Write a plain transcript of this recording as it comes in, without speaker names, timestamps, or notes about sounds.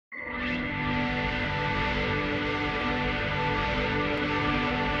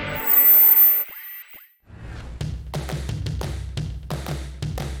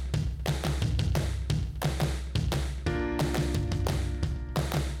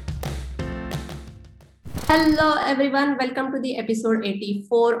Hello, everyone. Welcome to the episode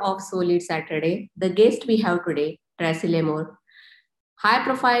 84 of Solid Saturday. The guest we have today, Tracy Lemore, high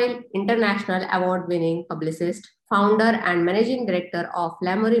profile international award winning publicist, founder, and managing director of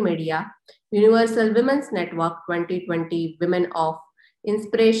Lamori Media, Universal Women's Network 2020 Women of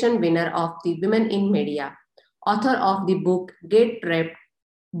Inspiration winner of the Women in Media, author of the book Get Rep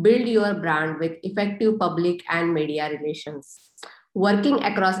Build Your Brand with Effective Public and Media Relations. Working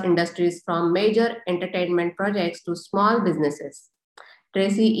across industries from major entertainment projects to small businesses,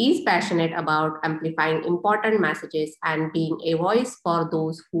 Tracy is passionate about amplifying important messages and being a voice for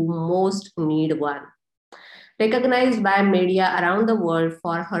those who most need one. Recognized by media around the world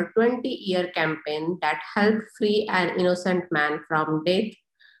for her 20-year campaign that helped free an innocent man from death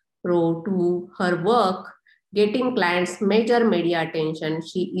row to her work getting clients major media attention,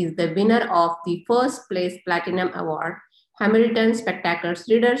 she is the winner of the first place Platinum Award, Hamilton Spectacle's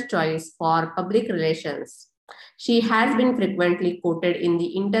Reader's Choice for Public Relations. She has been frequently quoted in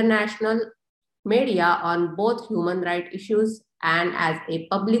the international media on both human rights issues and as a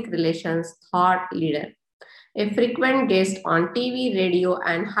public relations thought leader. A frequent guest on TV, radio,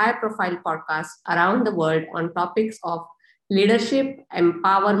 and high profile podcasts around the world on topics of leadership,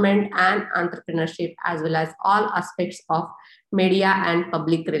 empowerment, and entrepreneurship, as well as all aspects of media and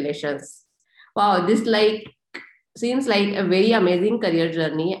public relations. Wow, this seems like a very amazing career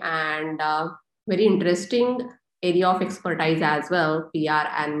journey and very interesting area of expertise as well, PR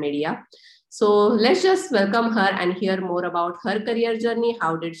and media. So let's just welcome her and hear more about her career journey.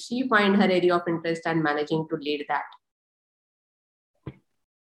 How did she find her area of interest and managing to lead that?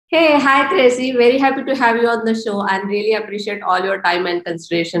 Hey, hi Tracy. Very happy to have you on the show and really appreciate all your time and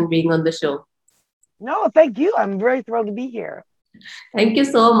consideration being on the show. No, thank you. I'm very thrilled to be here. Thank you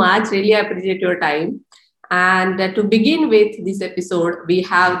so much. Really appreciate your time. And to begin with this episode, we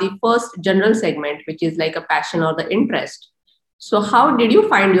have the first general segment, which is like a passion or the interest. So, how did you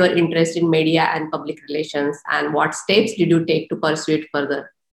find your interest in media and public relations, and what steps did you take to pursue it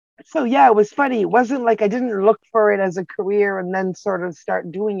further? So yeah, it was funny. It wasn't like I didn't look for it as a career and then sort of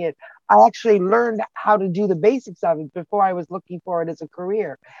start doing it. I actually learned how to do the basics of it before I was looking for it as a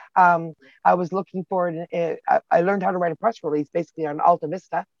career. Um, I was looking for it. I learned how to write a press release basically on Alta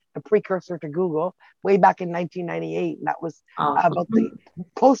Vista, a precursor to Google, way back in 1998. And that was about the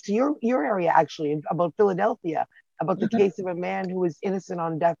close to your area actually, about Philadelphia, about the case of a man who was innocent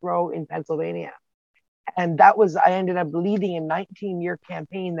on death row in Pennsylvania. And that was I ended up leading a 19-year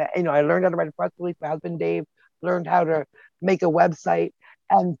campaign that I learned how to write a press release. My husband Dave learned how to make a website,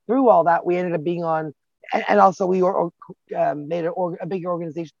 and through all that, we ended up being on. And also, we made a big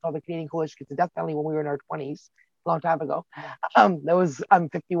organization called the Canadian Coalition Against the Death Penalty when we were in our 20s, a long time ago. That was I'm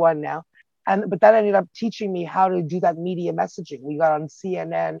 51 now, but that ended up teaching me how to do that media messaging. We got on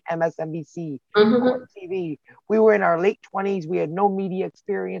CNN, MSNBC, Court Mhm. TV. We were in our late 20s. We had no media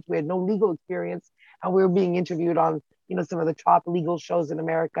experience. We had no legal experience, and we were being interviewed on some of the top legal shows in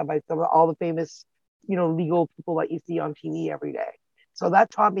America by some of all the famous legal people that you see on TV every day. So that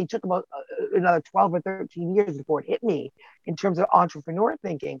taught me, took about another 12 or 13 years before it hit me in terms of entrepreneur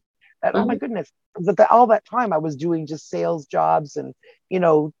thinking that, oh my Mhm. goodness, that all that time I was doing just sales jobs and,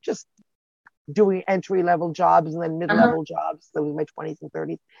 just doing entry level jobs and then mid Uh-huh. level jobs. That was my 20s and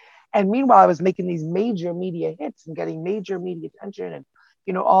 30s. And meanwhile, I was making these major media hits and getting major media attention and,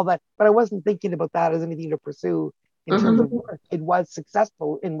 all that. But I wasn't thinking about that as anything to pursue in terms of Mhm. work. It was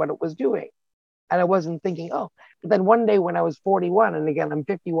successful in what it was doing. And I wasn't thinking, oh, but then one day when I was 41, and again, I'm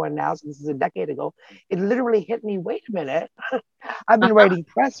 51 now, so this is a decade ago, it literally hit me, wait a minute. I've been writing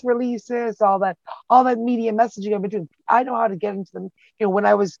press releases, all that media messaging I've been doing. I know how to get into them. When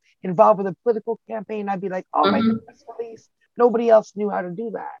I was involved with a political campaign, I'd be like, I'll write the Mhm. press release. Nobody else knew how to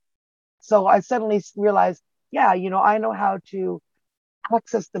do that. So I suddenly realized, yeah, I know how to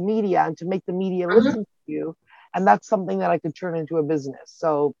access the media and to make the media Mhm. listen to you. And that's something that I could turn into a business.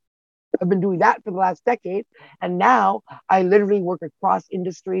 So I've been doing that for the last decade. And now I literally work across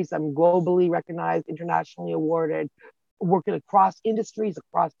industries. I'm globally recognized, internationally awarded, working across industries,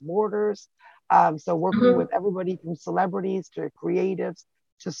 across borders. So working Mhm. with everybody from celebrities to creatives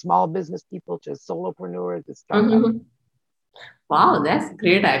to small business people to solopreneurs to startups. Mhm. Wow, that's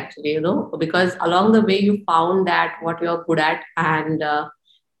great actually, because along the way you found that what you're good at and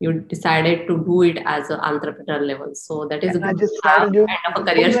you decided to do it as an entrepreneur level. So that is And I good just to have started doing kind it as of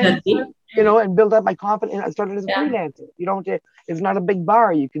a a career freelancer, journey. and build up my confidence. I started as a Yeah, freelancer. You don't, it's not a big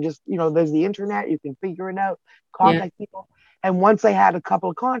bar. You can just, there's the internet, you can figure it out, yeah. contact people. And once I had a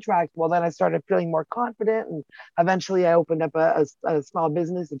couple of contracts, well, then I started feeling more confident. And eventually I opened up a small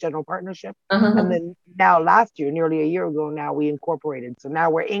business, a general partnership. And Uh-huh. then now last year, nearly a year ago, now we incorporated. So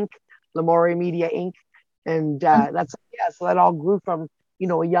now we're Inc., Lamori Media Inc. And so that all grew from, a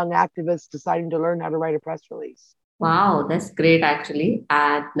young activist deciding to learn how to write a press release. Wow, that's great actually.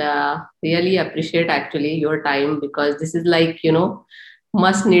 And really appreciate actually your time because this is like,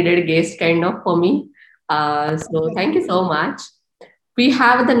 must needed guest kind of for me. So thank you so much. We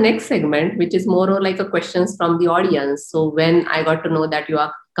have the next segment, which is more or like a questions from the audience. So when I got to know that you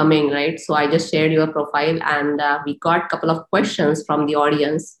are coming, right? So I just shared your profile and we got a couple of questions from the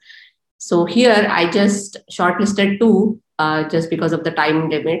audience. So here I just shortlisted two just because of the time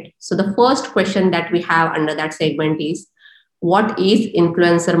limit. So the first question that we have under that segment is, what is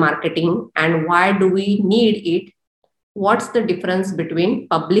influencer marketing and why do we need it? What's the difference between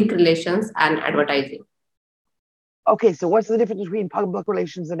public relations and advertising? Okay, so what's the difference between public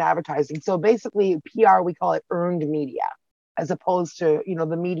relations and advertising? So basically, PR, we call it earned media, as opposed to,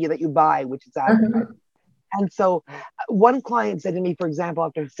 the media that you buy, which is advertising. And so one client said to me, for example,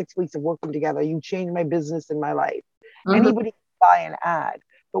 after 6 weeks of working together, you changed my business and my life. Anybody can buy an ad.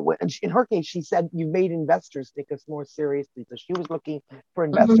 But in her case, she said, you made investors take us more seriously. So she was looking for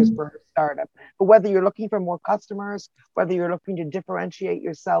investors for her startup. But whether you're looking for more customers, whether you're looking to differentiate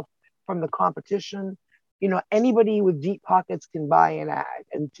yourself from the competition, anybody with deep pockets can buy an ad.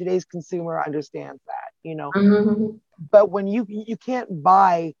 And today's consumer understands that. But when you can't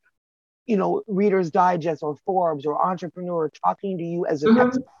buy Reader's Digest or Forbes or Entrepreneur talking to you as an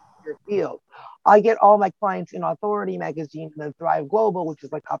expert in your field. I get all my clients in Authority magazine and then Thrive Global, which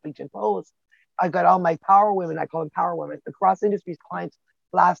is like Huffington Post. I got all my power women, I call them power women. The Cross Industries clients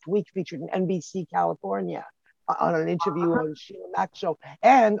last week featured in NBC California on an interview on Sheila Mack show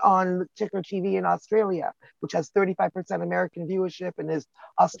and on Ticker TV in Australia, which has 35% American viewership and is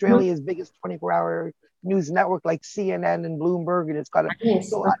Australia's biggest 24-hour news network like CNN and Bloomberg, and it's got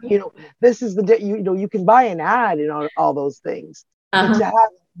this is you can buy an ad in all those things, but to have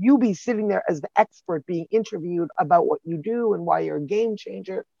you be sitting there as the expert being interviewed about what you do and why you're a game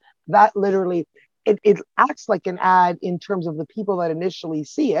changer, that literally it acts like an ad in terms of the people that initially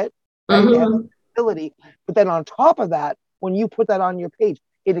see it, right? They have ability, but then on top of that, when you put that on your page,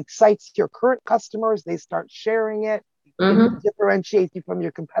 it excites your current customers. They start sharing it. It differentiates you from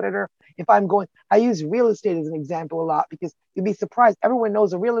your competitor. If I use real estate as an example a lot because you'd be surprised. Everyone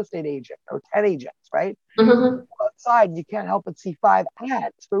knows a real estate agent or 10 agents, right? Outside, you can't help but see 5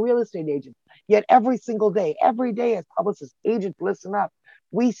 ads for real estate agents. Yet every single day, every day as publicists, agents, listen up.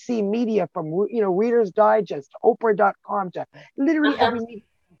 We see media from, Reader's Digest, Oprah.com, to literally every media you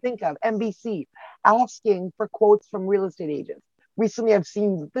can think of, NBC, asking for quotes from real estate agents. Recently, I've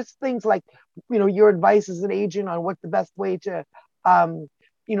seen things like, your advice as an agent on what's the best way to,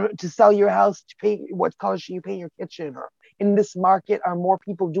 to sell your house, to paint, what color should you paint your kitchen, or in this market, are more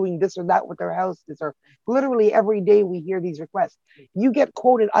people doing this or that with their houses? Or literally every day we hear these requests. You get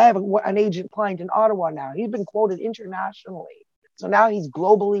quoted. I have an agent client in Ottawa now. He's been quoted internationally. So now he's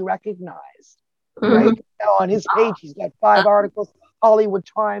globally recognized, right? Now on his page, he's got 5 articles, Hollywood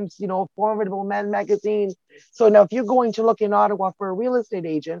Times, Formidable Men magazine. So now if you're going to look in Ottawa for a real estate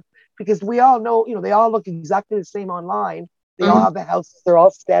agent, because we all know, they all look exactly the same online. They all have the houses. They're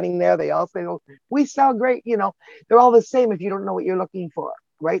all standing there. They all say, oh, we sell great. They're all the same if you don't know what you're looking for,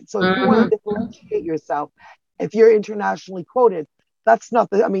 right? So if you want to differentiate yourself, if you're internationally quoted, that's not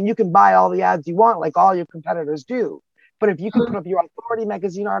you can buy all the ads you want, like all your competitors do. But if you can put up your Authority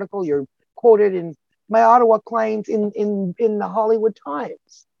magazine article, you're quoted in my Ottawa client in the Hollywood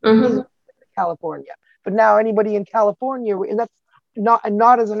Times, in California. But now anybody in California, and that's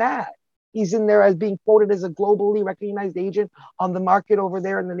not as an ad. He's in there as being quoted as a globally recognized agent on the market over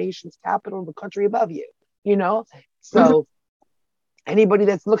there in the nation's capital, the country above you, So anybody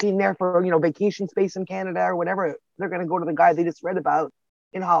that's looking there for, vacation space in Canada or whatever, they're going to go to the guy they just read about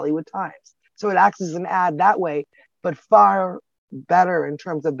in Hollywood Times. So it acts as an ad that way, but far better in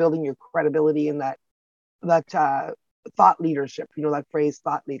terms of building your credibility in that thought leadership, that phrase,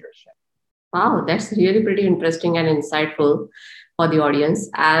 thought leadership. Wow, that's really pretty interesting and insightful for the audience.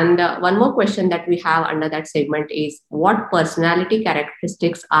 And one more question that we have under that segment is, what personality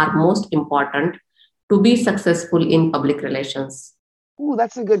characteristics are most important to be successful in public relations? Ooh,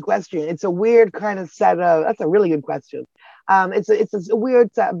 that's a good question. It's a weird kind of set of, that's a really good question. It's a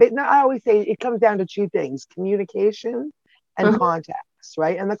weird set, but I always say it comes down to 2 things: communication and contacts,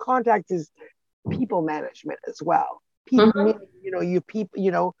 right? And the contact is people management as well. People,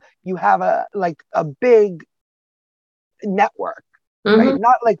 you have a big network, right?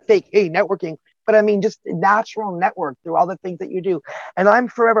 Not like fake, hey, networking, but just natural network through all the things that you do. And I'm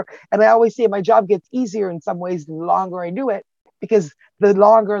forever, and I always say my job gets easier in some ways the longer I do it, because the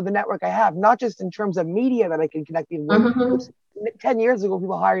longer the network I have, not just in terms of media that I can connect people with, 10 years ago,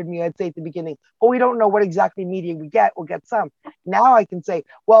 people hired me, I'd say at the beginning, oh, we don't know what exactly media we get. We'll get some. Now I can say,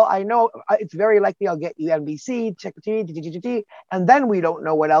 well, I know it's very likely I'll get you NBC, Check TV, and then we don't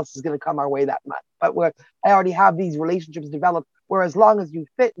know what else is going to come our way that month. But I already have these relationships developed where as long as you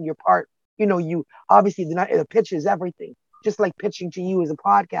fit in your part, you obviously the pitch is everything. Just like pitching to you as a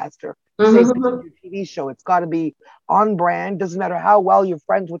podcaster, say pitching Mm-hmm. your TV show, it's got to be on brand. Doesn't matter how well you're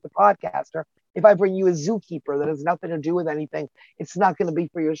friends with the podcaster. If I bring you a zookeeper that has nothing to do with anything, it's not going to be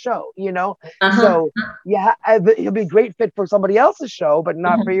for your show. Uh-huh. So yeah, it'll be a great fit for somebody else's show, but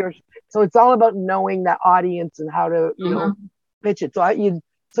not for your. So it's all about knowing that audience and how to, Mm-hmm. pitch it.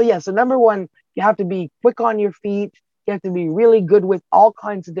 So number one, you have to be quick on your feet. You have to be really good with all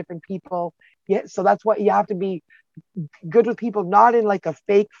kinds of different people. Yeah, so that's what you have to be good with people, not in like a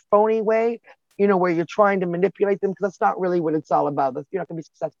fake, phony way, where you're trying to manipulate them, because that's not really what it's all about. You're not going to be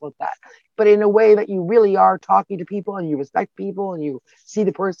successful at that. But in a way that you really are talking to people and you respect people and you see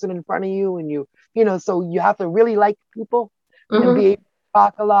the person in front of you and so you have to really like people and be Mm-hmm. able to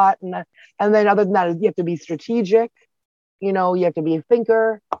talk a lot. And then other than that, you have to be strategic. You have to be a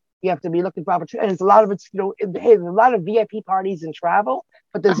thinker. You have to be looking for opportunity. And it's a lot of hey, there's a lot of VIP parties and travel,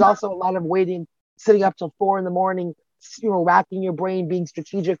 but there's Uh-huh. also a lot of waiting, sitting up till 4 a.m, racking your brain, being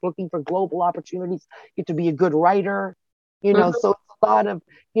strategic, looking for global opportunities. You have to be a good writer. Mm-hmm. So it's a lot of,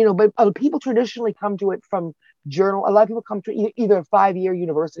 but people traditionally come to it from journal. A lot of people come to either a 5-year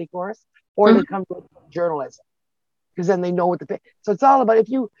university course or they Mm-hmm. come to it from journalism because then they know what the, so it's all about if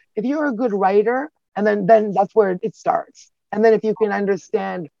you're a good writer, and then that's where it starts. And then if you can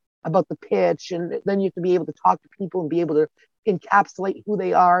understand about the pitch, and then you have to be able to talk to people and be able to encapsulate who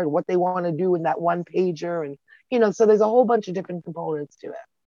they are and what they want to do in that one pager. And so there's a whole bunch of different components to it.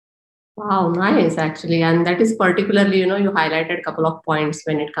 Wow, nice actually. And that is particularly, you highlighted a couple of points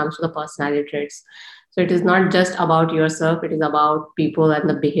when it comes to the personality traits. So it is not just about yourself, it is about people and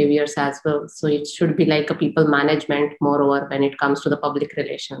the behaviors as well. So it should be like a people management, moreover, when it comes to the public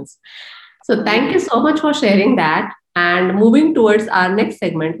relations. So thank you Absolutely. so much for sharing that. And moving towards our next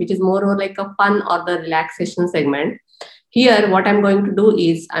segment, which is more or like a fun or the relaxation segment. Here, what I'm going to do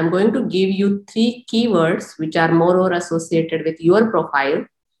is I'm going to give you three keywords which are more or associated with your profile.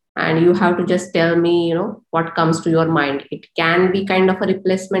 And you have to just tell me, what comes to your mind. It can be kind of a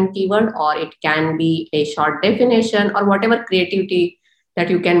replacement keyword, or it can be a short definition, or whatever creativity that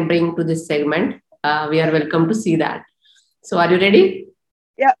you can bring to this segment. We are welcome to see that. So, are you ready?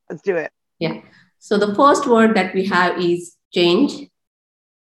 Yeah, let's do it. Yeah. So the first word that we have is change. And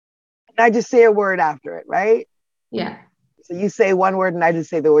I just say a word after it, right? Yeah. So you say one word and I just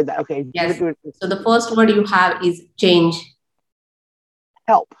say the word that, okay, do it, Yes. do it. So the first word you have is change.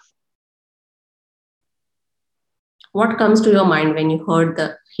 Help. What comes to your mind when you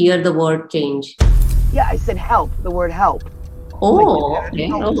hear the word change? Yeah, I said help, the word help. Like Oh, okay.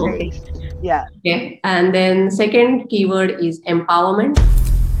 help Oh, okay. change. Yeah. Okay. And then second keyword is empowerment.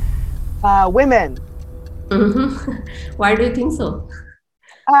 Women. Mm-hmm. Why do you think so?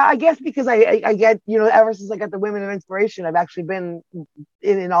 I guess because I get, ever since I got the Women of Inspiration, I've actually been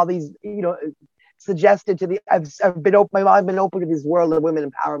in all these, suggested to I've been open, I've been open to this world of women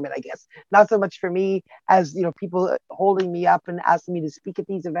empowerment, I guess. Not so much for me as, people holding me up and asking me to speak at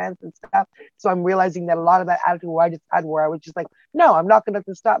these events and stuff. So I'm realizing that a lot of that attitude where I just had, where I was just like, no, I'm not going to let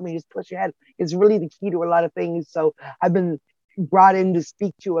this stop me, just push ahead, is really the key to a lot of things. So I've been brought in to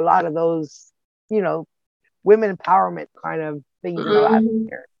speak to a lot of those, you know, women empowerment kind of things in our Mm,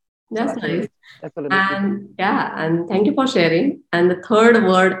 atmosphere. So that's nice. that's what I've been keeping. And yeah, and thank you for sharing. And the third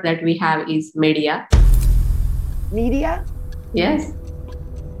word that we have is media. Media? Yes.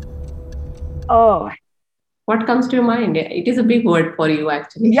 Oh, What comes to your mind? It is a big word for you,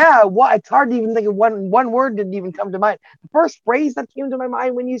 actually. yeah. What? It's hard to even think of one word didn't even come to mind. The first phrase that came to my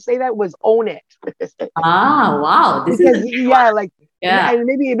mind when you say that was "own it," Ah, wow. This is a because great one. yeah, like, Yeah. and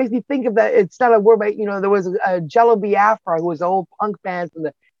maybe it makes me think of that. It's not a word, but there was a Jello Biafra, who was an old punk band from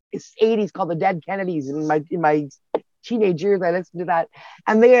the '80s called the Dead Kennedys. In my teenage years, I listened to that,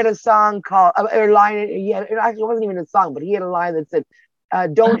 and they had a song called or a line. Yeah, it actually wasn't even a song, but he had a line that said,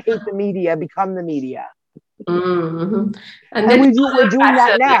 "Don't hate the media, become the media." Mm-hmm. And And that we're shows your doing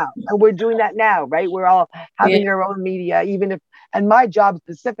that passion. now, and we're doing that now, right? We're all Yeah. having our own media, even if, and my job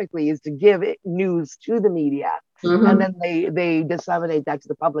specifically is to give it news to the media, and Mm-hmm. then they disseminate that to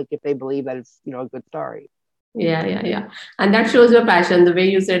the public if they believe that it's a good story. Yeah, yeah, yeah. And that shows your passion. The way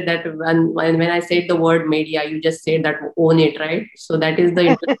you said that when I said the word media, you just said that own it, right? So that is the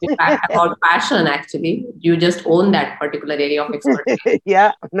interesting fact about passion, actually. You just own that particular area of expertise.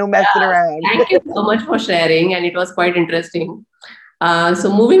 Yeah, no messing Yeah. around. Thank you so much for sharing. And it was quite interesting.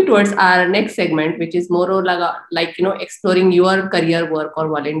 So moving towards our next segment, which is more or like exploring your career work or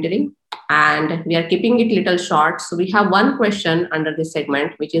volunteering, and we are keeping it little short. So we have one question under this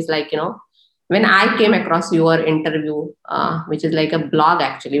segment, which is like when I came across your interview, which is like a blog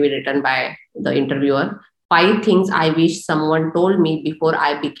actually written by the interviewer, 5 things I wish someone told me before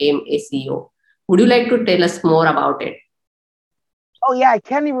I became a CEO. Would you like to tell us more about it? Oh yeah, I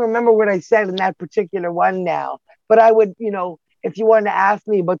can't even remember what I said in that particular one now. But I would, if you wanted to ask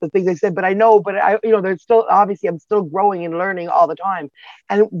me about the things I said, but I know, but there's still obviously I'm still growing and learning all the time.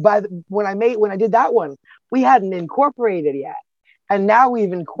 And when I did that one, we hadn't incorporated yet, and now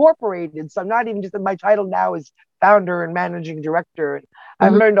we've incorporated. So I'm not even just my title now is founder and managing director. And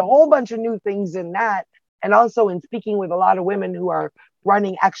I've Mhm. learned a whole bunch of new things in that, and also in speaking with a lot of women who are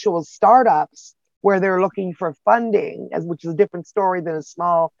running actual startups where they're looking for funding, which is a different story than a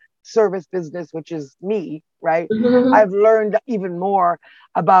small service business, which is me, right? Mhm. I've learned even more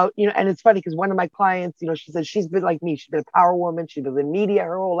about, and it's funny because one of my clients, she says she's been like me. She's been a power woman. She's been in media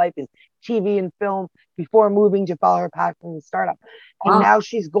her whole life, in TV and film, before moving to follow her passion in startup. And Wow. now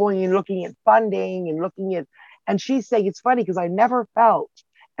she's going and looking at funding and and she's saying it's funny because I never felt,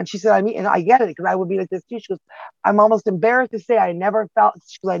 and she said, and I get it because I would be like this too. She goes, I'm almost embarrassed to say I never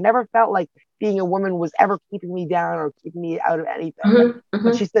felt like being a woman was ever keeping me down or keeping me out of anything. Mhm.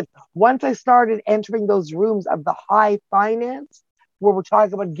 But Mhm. she said, once I started entering those rooms of the high finance, where we're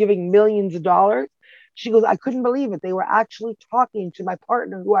talking about giving millions of dollars, she goes, I couldn't believe it. They were actually talking to my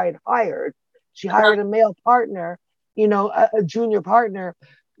partner who I had hired. She hired a male partner, a junior partner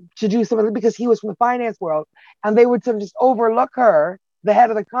to do some of it because he was from the finance world. And they would sort of just overlook her, the head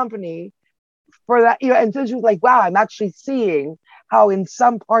of the company, for that, and so she was like, wow, I'm actually seeing how in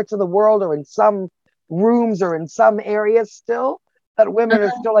some parts of the world or in some rooms or in some areas still that women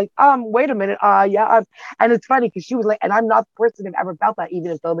are still like, wait a minute, yeah. And it's funny because she was like, and I'm not the person who ever felt that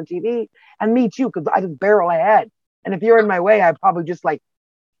even in film and TV, and me too, because I just barrel ahead. And if you're in my way, I probably just like,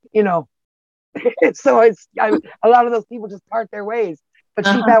 you know, a lot of those people just part their ways. But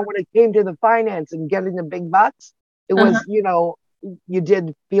she Uh-huh. found when it came to the finance and getting the big bucks, it Uh-huh. was, you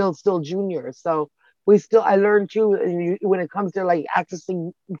did feel still junior. So I learned too, when it comes to like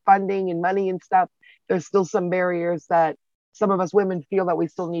accessing funding and money and stuff, there's still some barriers that some of us women feel that we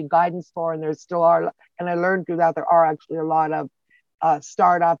still need guidance for. And there still are, and I learned through that there are actually a lot of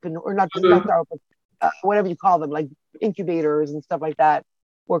startup or not Mhm. startup, but whatever you call them, like incubators and stuff like that,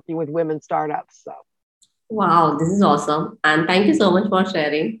 working with women startups. So Wow, this is awesome. And thank you so much for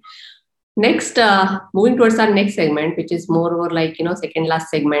sharing. Next, moving towards our next segment, which is more or like, second last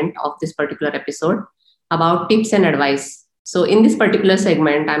segment of this particular episode about tips and advice. So in this particular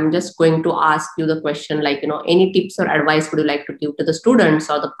segment, I'm just going to ask you the question like, any tips or advice would you like to give to the students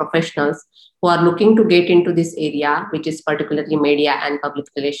or the professionals who are looking to get into this area, which is particularly media and public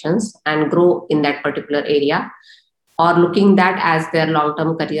relations and grow in that particular area, or looking that as their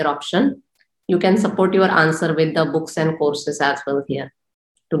long-term career option? You can support your answer with the books and courses as well here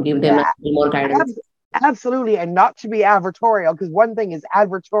to give them a yeah, little more guidance. absolutely, and not to be advertorial, because one thing is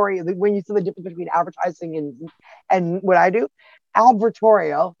advertorial. When you see the difference between advertising and what I do,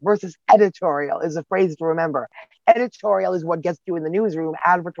 advertorial versus editorial is a phrase to remember. Editorial is what gets you in the newsroom.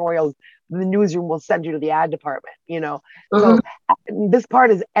 Advertorial, the newsroom will send you to the ad department. Mhm. So this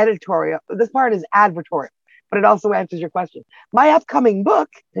part is editorial. This part is advertorial. But it also answers your question. My upcoming book,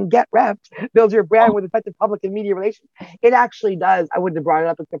 Get Repped, Build Your Brand with Effective Public and Media Relations, it actually does. I wouldn't have brought it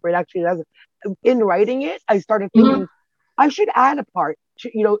up except for it actually does. In writing it, I started Mhm. thinking I should add a part to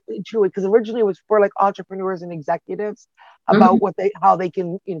it because originally it was for like entrepreneurs and executives about Mhm. how they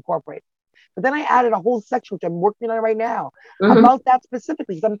can incorporate. But then I added a whole section, which I'm working on right now, Mhm. about that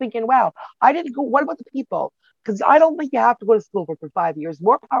specifically. Because I'm thinking, wow, I didn't go. What about the people? Because I don't think you have to go to school for 5 years.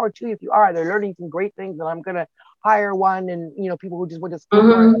 More power to you if you are. They're learning some great things, and I'm gonna hire one, and people who just went to school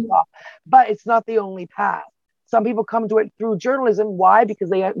for it. Mhm. But it's not the only path. Some people come to it through journalism. Why?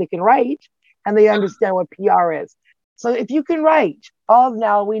 Because they can write and they understand what PR is. So if you can write, all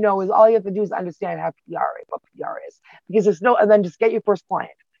now we know is all you have to do is understand how PR is, what PR is, because there's no, and then just get your first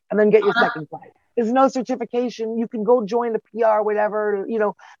client and then get your second client. There's no certification. You can go join the PR, whatever,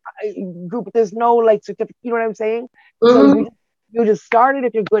 group. There's no like certificate. You know what I'm saying? So Mhm. you just start it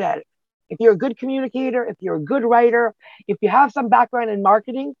if you're good at it. If you're a good communicator, if you're a good writer, if you have some background in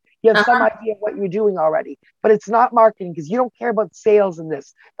marketing, you have some Uh-huh. idea of what you're doing already. But it's not marketing because you don't care about sales in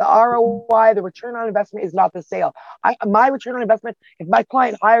this. The ROI, the return on investment is not the sale. My return on investment, if my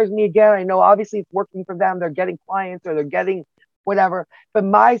client hires me again, I know obviously it's working for them. They're getting clients or they're getting whatever. But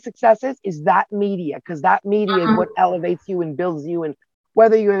my successes is that media because that media is what elevates you and builds you. And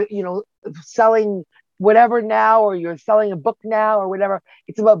whether you're, selling whatever now, or you're selling a book now or whatever.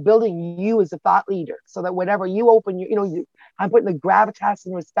 It's about building you as a thought leader, so that whenever you open your, I'm putting the gravitas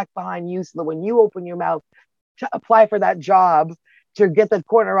and respect behind you, so that when you open your mouth to apply for that job, to get the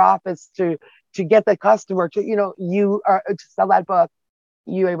corner office, to get the customer, to you are to sell that book,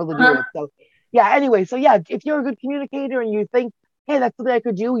 you're able to do Uh-huh. it. So yeah, anyway, so yeah, if you're a good communicator and you think, hey, that's something I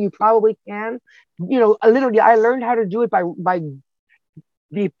could do, you probably can. Literally, I learned how to do it by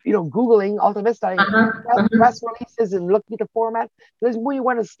Googling Alta Vista, Uh-huh. Uh-huh. press releases and looking at the format. There's where you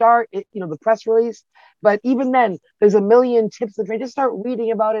want to start, the press release. But even then, there's a million tips and tricks. Just start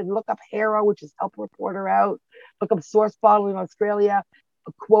reading about it and look up HARO, which is Help a Reporter Out. Look up Source Bottle in Australia,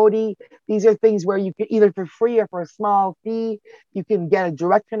 Quotey. These are things where you can either for free or for a small fee, you can get a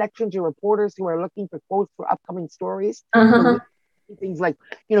direct connection to reporters who are looking for quotes for upcoming stories. Uh-huh. So things like,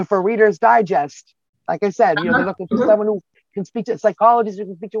 for Reader's Digest, like I said, they're Uh-huh. looking for Uh-huh. someone who can speak to psychologists, who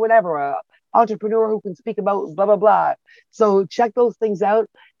can speak to whatever, a entrepreneur who can speak about blah blah blah. So check those things out,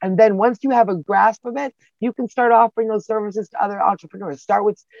 and then once you have a grasp of it, you can start offering those services to other entrepreneurs. Start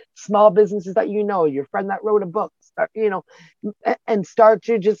with small businesses that your friend that wrote a book. Start, and start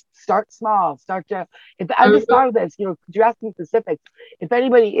to just start small. Start to. If I just thought of this, you're asking specifics. If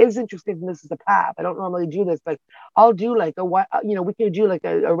anybody is interested in this as a path, I don't normally do this, but I'll do like we could do like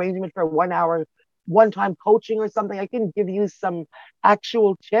a arrangement for a 1 hour one-time coaching or something. I can give you some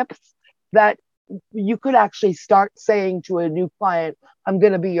actual tips that you could actually start saying to a new client, I'm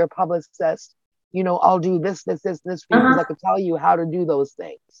going to be your publicist. I'll do this for you, because I Uh-huh. could tell you how to do those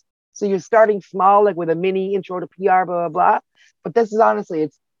things. So you're starting small, like with a mini intro to PR, blah, blah, blah. But this is honestly,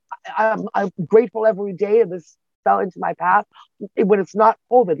 I'm grateful every day this fell into my path. When it's not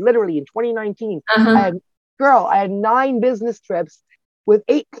COVID, literally in 2019, I Uh-huh. had, I had 9 business trips with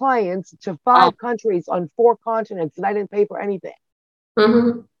 8 clients to Wow. 5 countries on 4 continents, and I didn't pay for anything.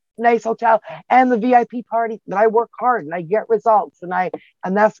 Mm-hmm. Nice hotel and the VIP party. That I work hard and I get results, and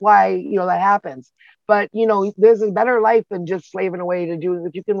that's why that happens. But there's a better life than just slaving away to do.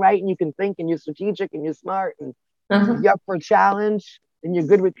 If you can write and you can think and you're strategic and you're smart and Uh-huh. you're up for a challenge and you're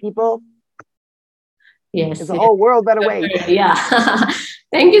good with people, there's Yes, a yes. whole world that awaits. Yeah.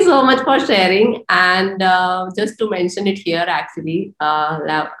 Thank you so much for sharing. And just to mention it here, actually,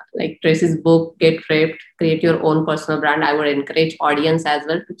 like Tracy's book, Get Ripped, Create Your Own Personal Brand, I would encourage audience as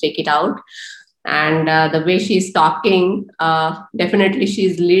well to check it out. And the way she's talking, definitely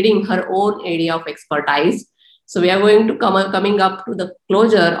she's leading her own area of expertise. So we are going to coming up to the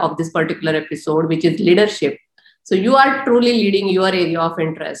closure of this particular episode, which is leadership. So you are truly leading your area of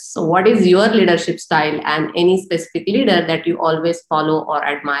interest. So what is your leadership style and any specific leader that you always follow or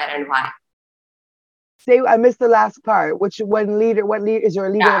admire and why? Say, I missed the last part. Which one leader? What leader is there? A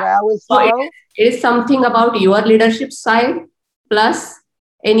leader Yeah. that I always So follow? it is something about your leadership style plus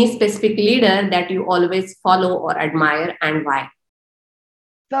any specific leader that you always follow or admire and why.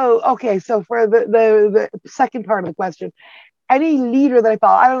 So okay, so for the second part of the question, any leader that I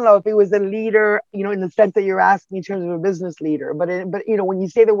follow, I don't know if it was a leader, in the sense that you're asking in terms of a business leader, but when you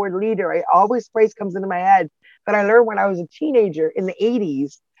say the word leader, I always phrase comes into my head that I learned when I was a teenager in the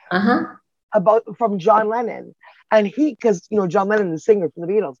 80s Uh-huh. about from John Lennon. And because John Lennon is the singer from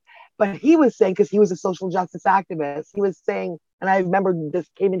the Beatles, but he was saying, because he was a social justice activist, he was saying, and I remember this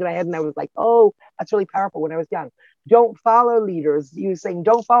came into my head and I was like, oh, that's really powerful when I was young. Don't follow leaders. He was saying,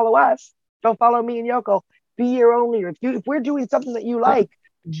 don't follow us. Don't follow me and Yoko. Be your own leader. If we're doing something that you like,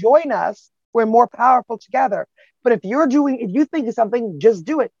 join us. We're more powerful together. But if you think of something, just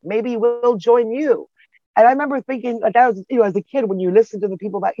do it. Maybe we'll join you. And I remember thinking like that was, as a kid, when you listen to the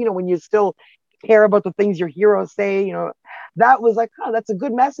people that, when you still care about the things your heroes say, that was like, oh, that's a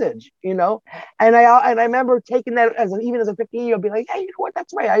good message, And I remember taking that even as a 15-year-old, be like, hey, you know what?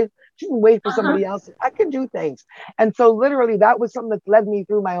 That's right. I shouldn't wait for Uh-huh. somebody else. I can do things. And so literally that was something that led me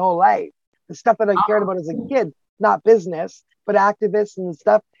through my whole life. The stuff that I cared about as a kid, not business, but activists and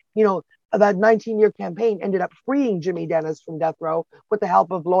stuff, you know, that 19-year campaign ended up freeing Jimmy Dennis from death row with the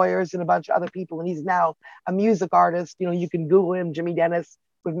help of lawyers and a bunch of other people. And he's now a music artist. You can Google him, Jimmy Dennis,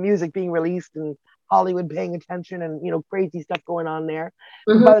 with music being released and Hollywood paying attention and, crazy stuff going on there.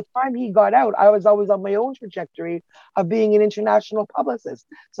 But Mhm. by the time he got out, I was always on my own trajectory of being an international publicist.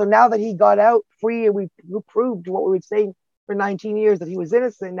 So now that he got out free and we proved what we were saying for 19 years that he was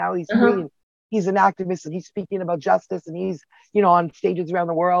innocent, now he's free Uh-huh. and he's an activist and he's speaking about justice and he's, on stages around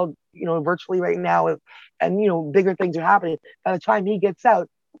the world, virtually right now. And bigger things are happening. By the time he gets out,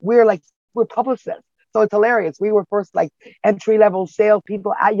 we're publicists. So it's hilarious. We were first like entry level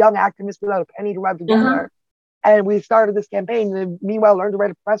salespeople, young activists without a penny to rub Uh-huh. together. And we started this campaign. And meanwhile, learned to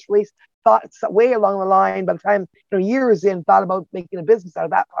write a press release, thought way along the line. By the time, years in, thought about making a business out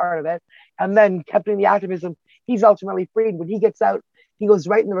of that part of it, and then kept doing the activism. He's ultimately freed. When he gets out, he goes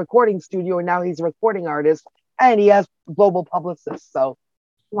right in the recording studio, and now he's a recording artist, and he has global publicists. So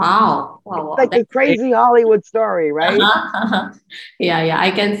Wow. Wow. it's Wow. like a That's great. crazy Hollywood story, right? Yeah, yeah,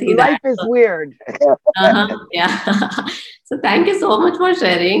 I can see that. Life is weird. Yeah. So thank you so much for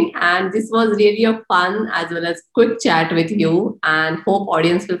sharing. And this was really a fun as well as quick chat with you. And hope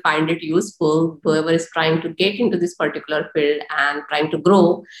audience will find it useful. Whoever is trying to get into this particular field and trying to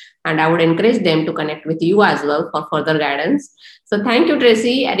grow. And I would encourage them to connect with you as well for further guidance. So thank you,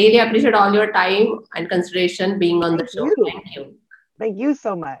 Tracy. I really appreciate all your time and consideration being on the Thank show. you. Thank you. Thank you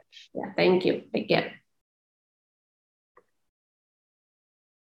so much. Yeah, thank you. Take care.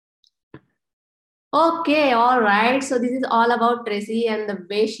 Okay, all right. So this is all about Tracy and the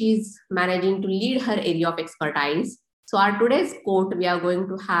way she's managing to lead her area of expertise. So our today's quote we are going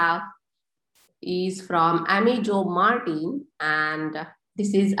to have is from Amy Jo Martin, and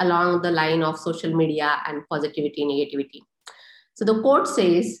this is along the line of social media and positivity, negativity. So the quote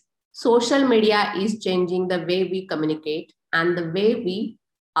says, social media is changing the way we communicate and the way we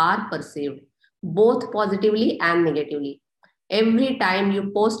are perceived, both positively and negatively. Every time you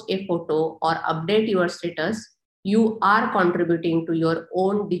post a photo or update your status, you are contributing to your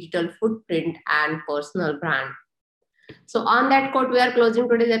own digital footprint and personal brand. So, on that quote, we are closing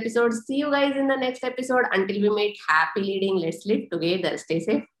today's episode. See you guys in the next episode. Until we meet, happy leading. Let's live together. Stay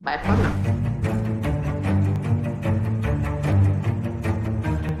safe. Bye for now.